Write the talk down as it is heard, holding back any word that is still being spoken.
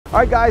All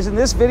right, guys, in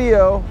this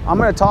video, I'm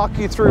gonna talk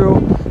you through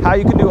how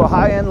you can do a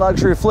high-end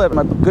luxury flip.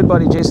 My good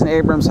buddy Jason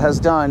Abrams has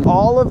done.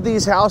 All of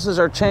these houses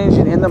are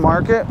changing in the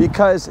market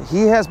because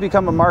he has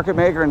become a market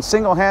maker and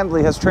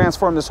single-handedly has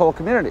transformed this whole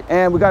community.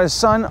 And we got his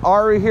son,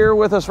 Ari, here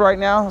with us right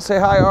now. Say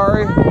hi,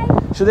 Ari.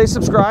 Hi. Should they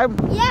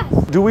subscribe? Yes.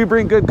 Do we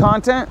bring good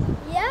content?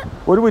 Yep.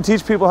 What do we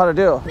teach people how to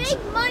do?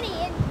 Make money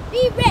and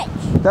be rich.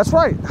 That's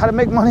right, how to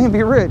make money and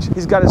be rich.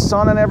 He's got his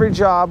son on every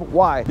job.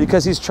 Why?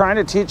 Because he's trying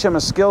to teach him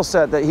a skill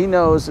set that he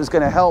knows is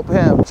gonna help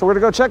him. So we're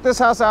gonna go check this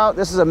house out.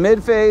 This is a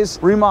mid-phase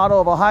remodel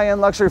of a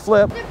high-end luxury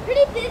flip. They're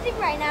pretty busy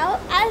right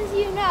now, as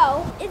you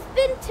know. It's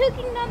been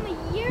taking them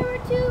a year or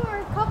two or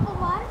a couple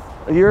months.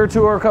 A year or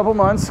two or a couple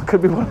months,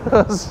 could be one of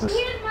those.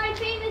 Here's my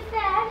famous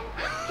dad,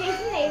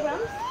 Jason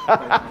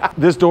Abrams.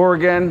 This door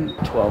again.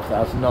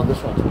 12,000. No,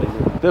 this one's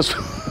bigger. This,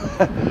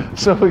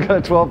 so we got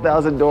a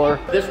 12,000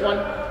 door. This one,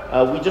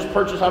 we just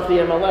purchased off the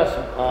MLS.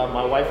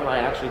 My wife and I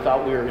actually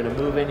thought we were going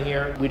to move in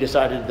here. We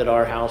decided that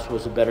our house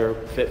was a better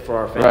fit for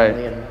our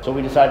family, Right. and so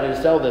we decided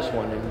to sell this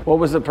one. And What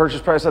was the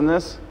purchase price on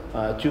this?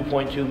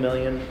 2.2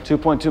 million,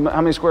 2.2,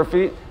 how many square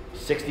feet?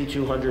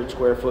 6,200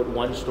 square foot,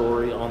 1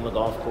 story on the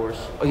golf course.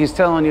 He's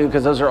telling you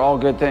because those are all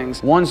good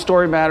things. 1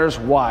 story matters,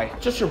 why?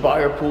 Just your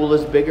buyer pool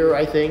is bigger,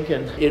 I think,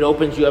 and it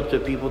opens you up to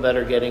people that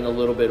are getting a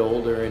little bit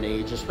older in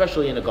age,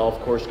 especially in a golf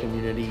course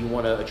community. You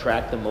want to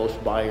attract the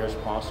most buyers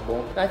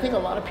possible. And I think a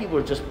lot of people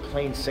are just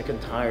plain sick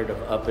and tired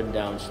of up and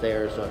down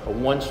stairs. A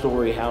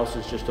 1-story house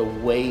is just a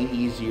way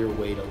easier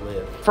way to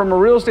live. From a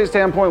real estate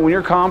standpoint, when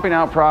you're comping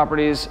out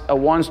properties, a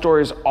 1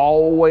 story is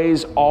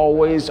always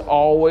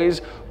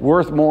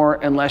worth more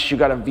unless you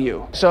got a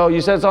view. So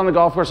you said it's on the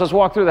golf course. Let's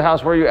walk through the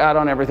house. Where are you at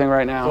on everything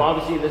right now? So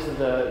obviously this is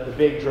the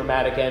big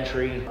dramatic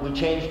entry. We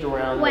changed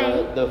around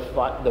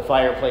the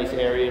fireplace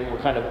area, and we're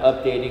kind of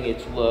updating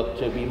its look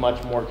to be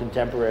much more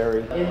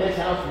contemporary. In this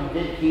house,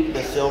 we did keep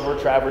the silver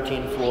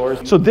travertine floors.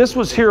 So this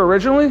was here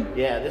originally?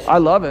 Yeah, I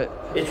love it.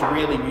 It's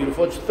really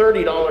beautiful. It's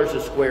 $30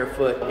 a square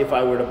foot if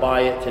I were to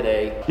buy it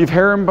today. You've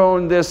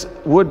herringboned this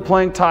wood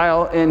plank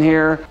tile in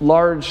here.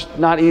 Large,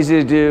 not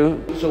easy to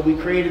do. So we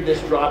created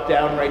this drop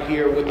down right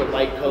here with the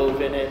light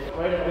cove in it.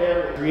 Right up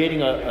there, we're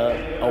creating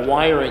a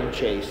wiring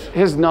chase.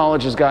 His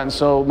knowledge has gotten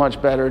so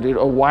much better, dude.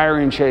 A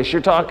wiring chase.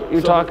 You're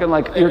talking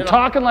like a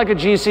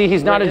GC.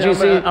 He's not a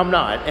GC. I'm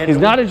not. And he's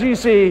not a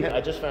GC. I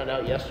just found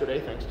out yesterday,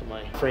 thanks to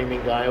my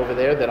framing guy over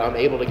there, that I'm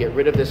able to get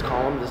rid of this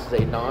column. This is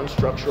a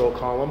non-structural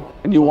column.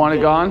 And you want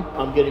it gone?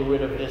 I'm getting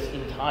rid of this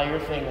entire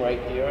thing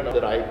right here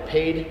that I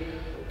paid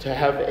to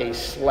have a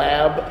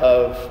slab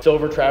of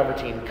silver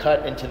travertine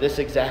cut into this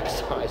exact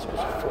size. Was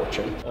a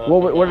fortune.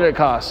 What did it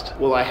cost?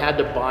 Well, I had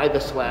to buy the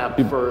slab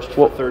first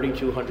for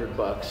 $3,200.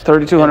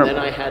 $3,200. And then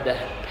I had to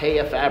pay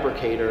a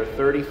fabricator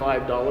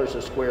 $35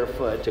 a square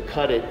foot to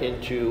cut it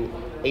into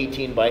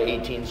 18 by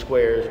 18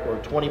 squares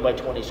or 20 by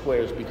 20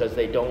 squares because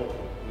they don't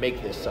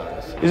make this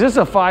size. Is this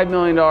a $5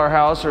 million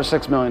house or a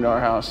 $6 million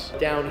house?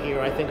 Down here,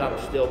 I think I'm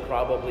still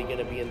probably going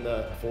to be in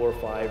the 4 or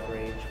 5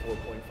 range,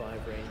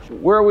 4.5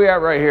 range. Where are we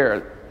at right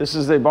here? This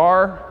is a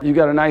bar. You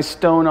got a nice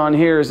stone on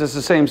here. Is this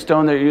the same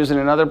stone that you're using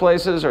in other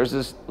places, or is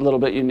this a little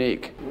bit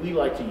unique? We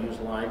like to use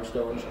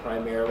limestones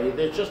primarily.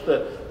 There's just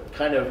a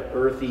kind of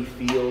earthy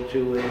feel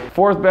to it.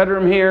 4th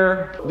bedroom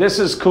here. This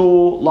is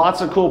cool. Lots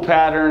of cool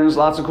patterns,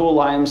 lots of cool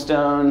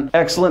limestone.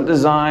 Excellent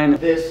design.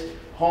 This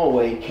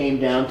hallway came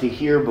down to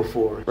here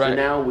before. Right. So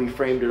now we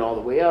framed it all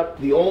the way up.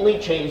 The only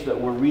change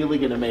that we're really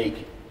going to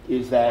make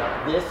is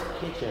that this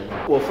kitchen,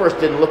 well, first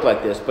didn't look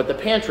like this, but the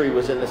pantry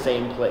was in the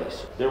same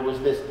place. There was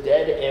this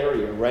dead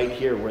area right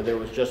here where there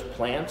was just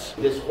plants.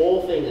 This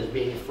whole thing is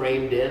being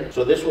framed in.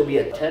 So this will be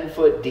a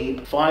 10-foot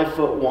deep,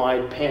 5-foot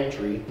wide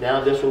pantry. Now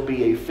this will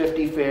be a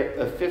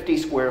 50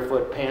 square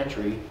foot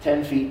pantry,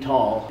 10 feet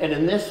tall. And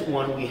in this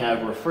one, we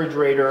have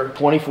refrigerator,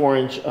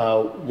 24-inch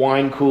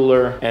wine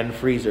cooler, and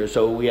freezer.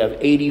 So we have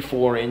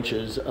 84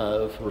 inches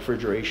of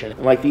refrigeration.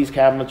 And like these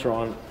cabinets are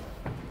on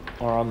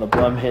the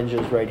Blum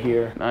hinges right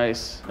here.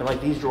 Nice. And like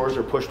these drawers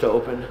are pushed to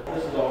open.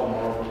 This is all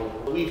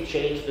marble. We've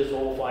changed this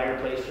whole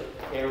fireplace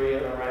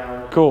area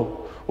around.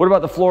 Cool. What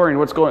about the flooring?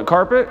 What's going,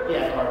 carpet?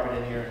 Yeah, carpet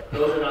in here.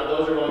 Those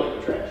are going in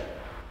the trash.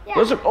 Yeah.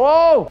 Those are,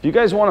 oh! Do you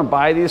guys want to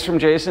buy these from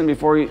Jason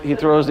before he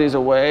throws these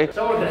away?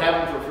 Someone can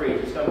have them for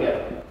free. Just come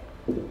get them.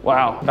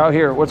 Wow. Out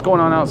here, what's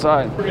going on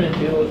outside? What we're going to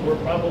do is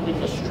we're probably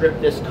going to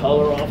strip this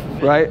color off of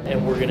it. Right.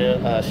 And we're going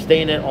to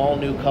stain it all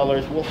new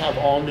colors. We'll have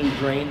all new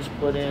drains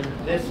put in.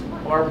 This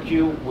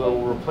barbecue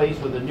will replace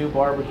with a new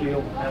barbecue,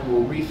 and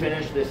we'll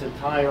refinish this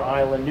entire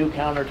island, new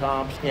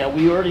countertops. Yeah,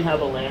 we already have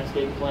a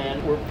landscape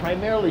plan. We're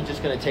primarily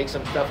just going to take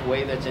some stuff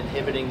away that's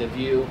inhibiting the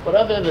view. But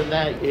other than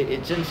that,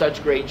 it's in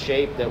such great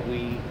shape that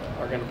we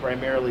are going to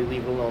primarily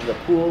leave it alone. The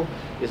pool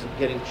is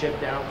getting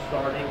chipped out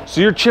starting.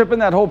 So you're chipping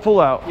that whole pool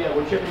out? Yeah,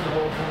 we're chipping the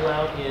whole pool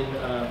out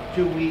in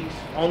 2 weeks.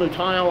 All new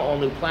tile, all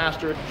new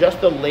plaster.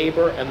 Just the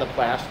labor and the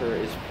plaster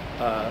is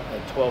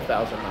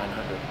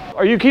 $12,900.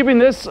 Are you keeping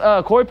this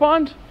koi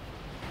pond?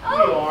 We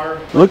are.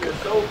 Look. It's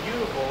so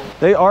beautiful.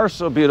 They are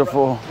so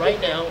beautiful.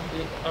 Right now,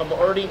 I'm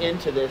already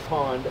into this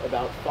pond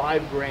about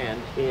 $5 grand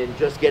in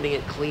just getting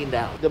it cleaned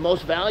out. The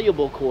most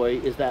valuable koi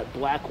is that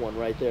black one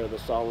right there, the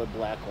solid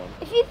black one.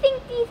 If you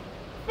think these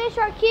fish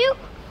are cute,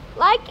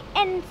 like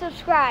and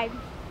subscribe.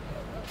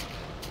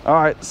 All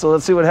right, so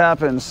let's see what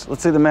happens.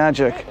 Let's see the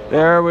magic.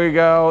 There we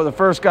go. The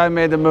first guy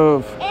made the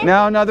move.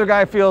 Now another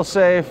guy feels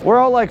safe. We're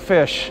all like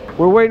fish.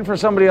 We're waiting for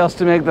somebody else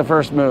to make the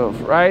first move,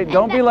 right?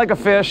 Don't be like a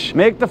fish.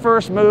 Make the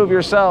first move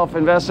yourself.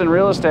 Invest in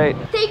real estate.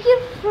 Thank you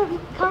for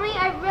coming.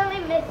 I really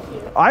miss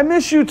you. I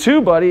miss you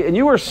too, buddy. And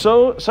you are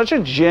such a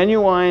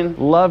genuine,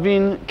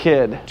 loving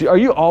kid. Are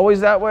you always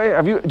that way?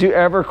 Do you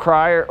ever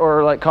cry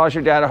or like cause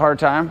your dad a hard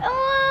time? Let's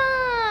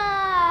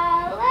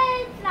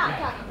not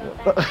talk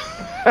about that.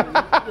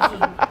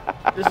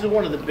 This is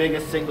one of the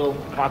biggest single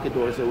pocket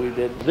doors that we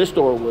did. This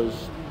door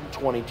was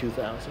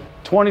 $22,000.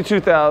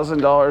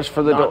 $22,000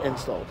 for the door. Not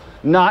installed.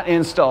 Not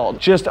installed,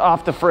 just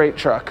off the freight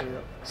truck. Yeah.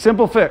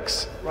 Simple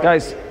fix. Right.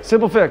 Guys,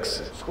 simple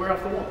fix. Square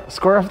off the wall.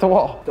 Square off the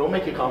wall. Don't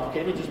make it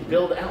complicated, just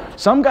build out.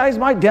 Some guys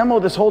might demo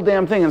this whole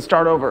damn thing and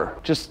start over.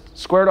 Just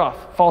square it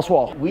off, false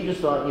wall. We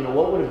just thought, you know,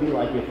 what would it be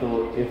like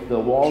if the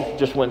walls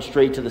just went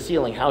straight to the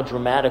ceiling? How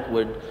dramatic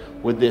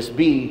would this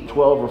be?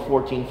 12 or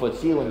 14 foot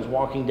ceilings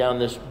walking down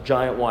this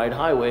giant wide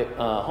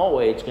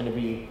hallway. It's going to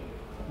be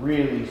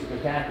really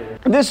spectacular.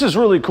 This is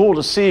really cool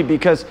to see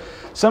because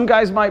some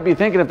guys might be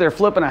thinking if they're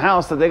flipping a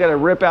house that they got to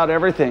rip out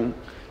everything.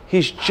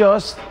 He's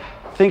just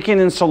thinking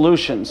in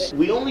solutions.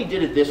 We only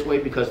did it this way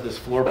because this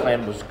floor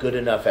plan was good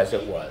enough as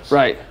it was.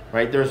 Right.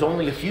 Right. There's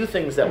only a few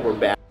things that were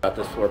bad about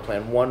this floor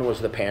plan. One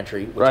was the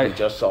pantry, which right. we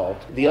just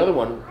solved. The other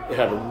one, it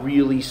had a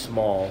really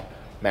small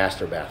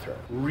master bathroom.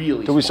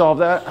 Really Did we solve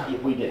that? Yeah,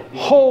 we did.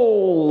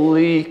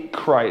 Holy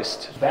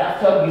Christ. The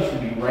bathtub used to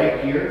be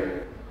right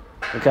here.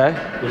 Okay.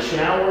 The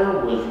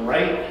shower was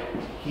right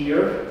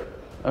here.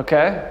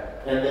 Okay.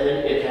 And then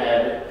it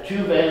had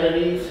 2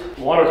 vanities.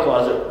 Water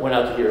closet went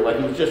out to here. Like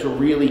it was just a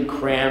really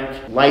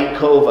cramped light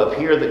cove up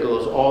here that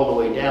goes all the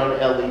way down.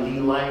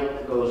 LED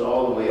light goes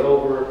all the way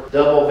over.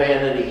 Double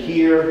vanity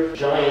here.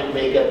 Giant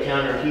makeup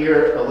counter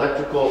here.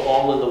 Electrical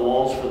all in the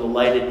walls for the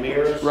lighted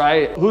mirrors.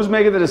 Right. Who's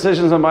making the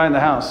decisions on buying the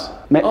house?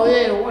 Oh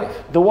yeah, the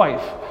wife. The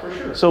wife. For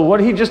sure. So what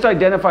he just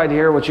identified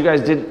here, what you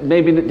guys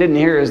maybe didn't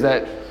hear, is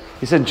that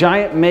he said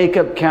giant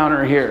makeup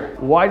counter here.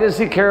 Why does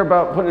he care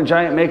about putting a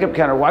giant makeup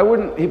counter? Why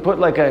wouldn't he put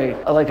like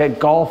a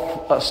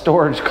golf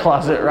storage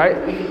closet, right?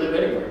 We can live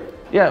anywhere.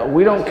 Yeah,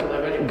 we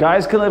don't.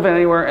 Guys can live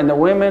anywhere, and the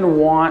women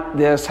want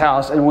this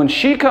house. And when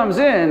she comes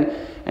in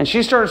and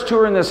she starts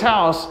touring this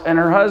house, and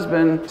her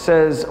husband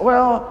says,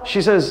 "Well,"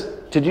 she says,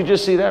 "Did you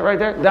just see that right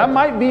there? That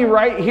might be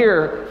right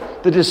here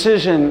the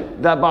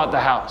decision that bought the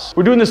house."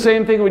 We're doing the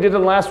same thing we did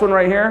in the last one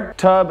right here.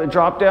 Tub and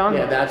drop down.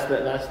 Yeah,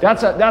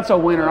 that's a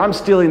winner. I'm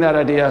stealing that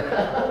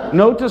idea.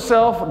 Note to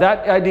self,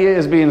 that idea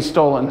is being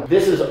stolen.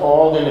 This is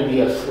all going to be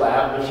a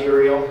slab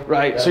material.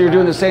 Right, so you're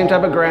doing the same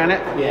type of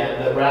granite?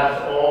 Yeah, that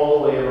wraps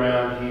all the way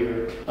around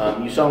here.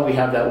 You saw we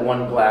have that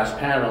one glass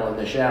panel in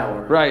the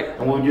shower. Right.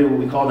 And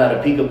we call that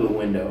a peekaboo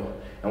window.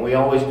 And we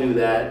always do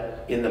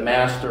that in the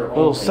master only. A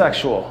little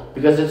sexual.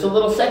 Because it's a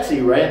little sexy,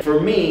 right? For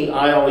me,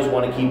 I always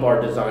want to keep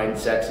our design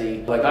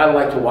sexy. Like I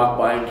like to walk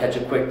by and catch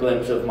a quick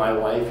glimpse of my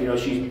wife. You know,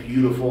 she's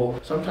beautiful.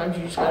 Sometimes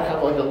you just gotta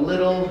have like a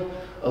little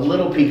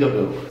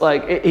peekaboo.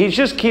 Like he's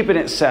just keeping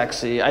it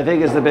sexy, I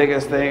think is the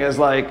biggest thing, is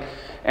like,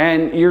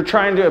 and you're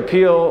trying to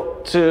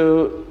appeal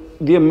to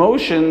the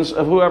emotions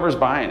of whoever's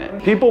buying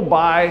it. People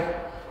buy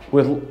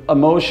with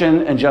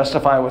emotion and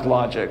justify with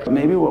logic.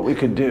 Maybe what we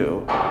could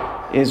do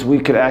is we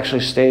could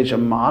actually stage a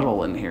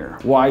model in here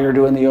while you're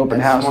doing the open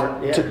house.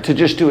 Smart, yeah. to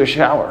just do a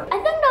shower. I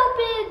think that would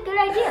be a good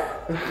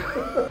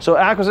idea. So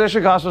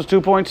acquisition cost was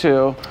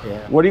 2.2.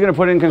 Yeah. What are you going to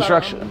put in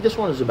construction? This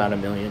one is about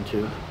 $1 million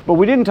too. But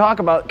we didn't talk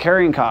about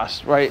carrying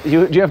costs, right?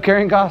 Do you have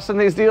carrying costs in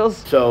these deals?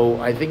 So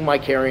I think my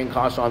carrying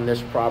costs on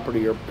this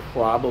property are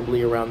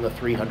probably around the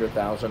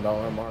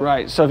 $300,000 mark.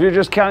 Right. So if you're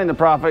just counting the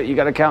profit, you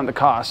got to count the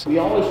costs. We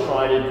always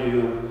try to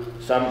do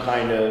some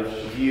kind of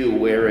view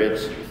where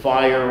it's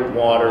fire,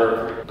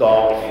 water,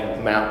 golf,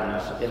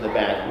 mountains in the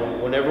back.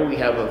 Whenever we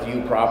have a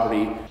view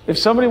property. If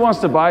somebody wants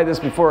to buy this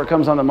before it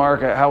comes on the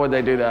market, how would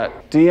they do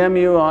that? DM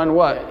you on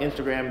what?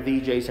 Instagram, the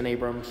Jason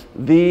Abrams.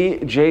 The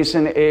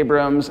Jason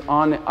Abrams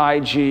on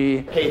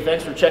IG. Hey,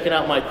 thanks for checking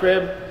out my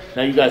crib.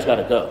 Now you guys got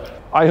to go.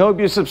 I hope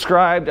you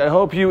subscribed. I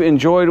hope you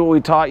enjoyed what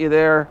we taught you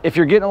there. If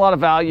you're getting a lot of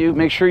value,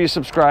 make sure you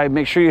subscribe.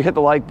 Make sure you hit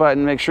the like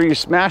button. Make sure you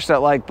smash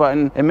that like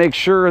button, and make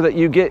sure that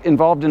you get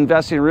involved in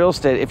investing in real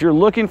estate. If you're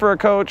looking for a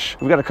coach,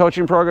 we've got a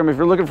coaching program. If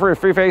you're looking for a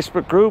free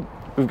Facebook group,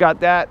 we've got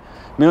that.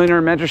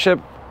 Millionaire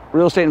Mentorship,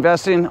 Real Estate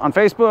Investing on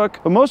Facebook.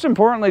 But most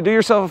importantly, do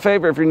yourself a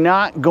favor. If you're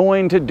not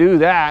going to do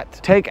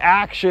that, take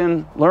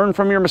action, learn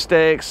from your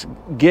mistakes,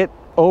 get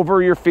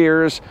over your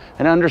fears,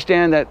 and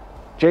understand that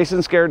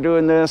Jason's scared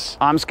doing this,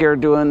 I'm scared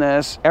doing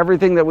this.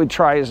 Everything that we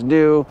try is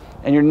new,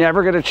 and you're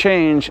never gonna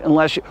change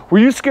unless you... Were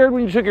you scared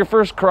when you took your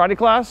first karate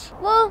class?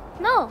 Well,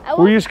 no.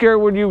 Were you scared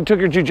when you took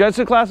your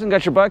jiu-jitsu class and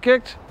got your butt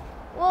kicked?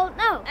 Well,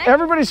 no.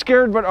 Everybody's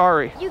scared but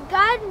Ari. You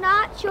gotta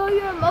not show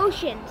your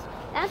emotions.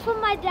 That's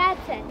what my dad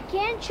said. You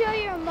can't show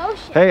your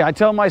emotions. Hey, I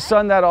tell my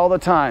son that all the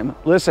time.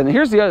 Listen,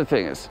 here's the other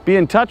thing is, be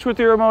in touch with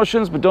your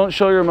emotions, but don't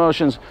show your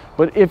emotions.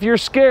 But if you're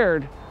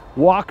scared,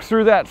 walk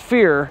through that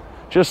fear,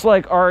 just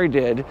like Ari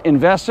did.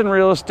 Invest in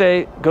real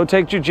estate, go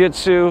take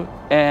jiu-jitsu,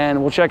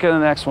 and we'll check in the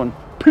next one.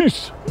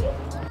 Peace.